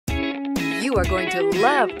You are going to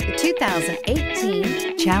love the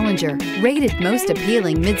 2018 Challenger. Rated most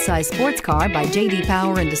appealing midsize sports car by J.D.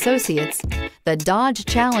 Power and Associates, the Dodge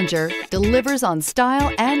Challenger delivers on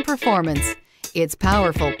style and performance. It's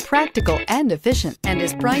powerful, practical, and efficient, and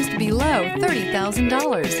is priced below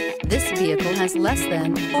 $30,000. This vehicle has less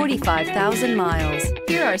than 45,000 miles.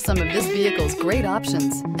 Here are some of this vehicle's great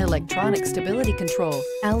options: electronic stability control,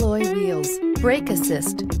 alloy wheels, brake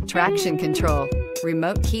assist, traction control,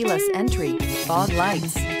 remote keyless entry, fog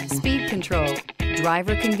lights, speed control,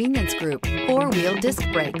 driver convenience group, four-wheel disc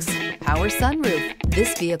brakes, power sunroof.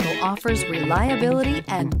 This vehicle offers reliability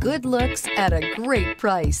and good looks at a great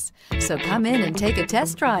price. So come in and take a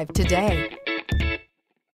test drive today.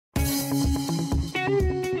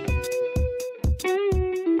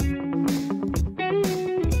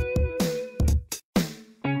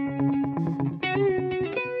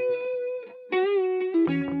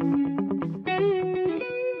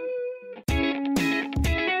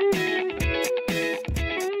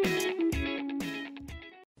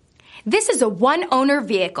 This is a one-owner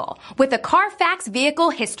vehicle with a Carfax Vehicle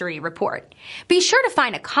History Report. Be sure to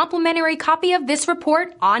find a complimentary copy of this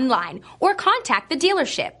report online or contact the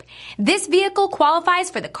dealership. This vehicle qualifies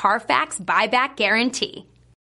for the Carfax Buyback Guarantee.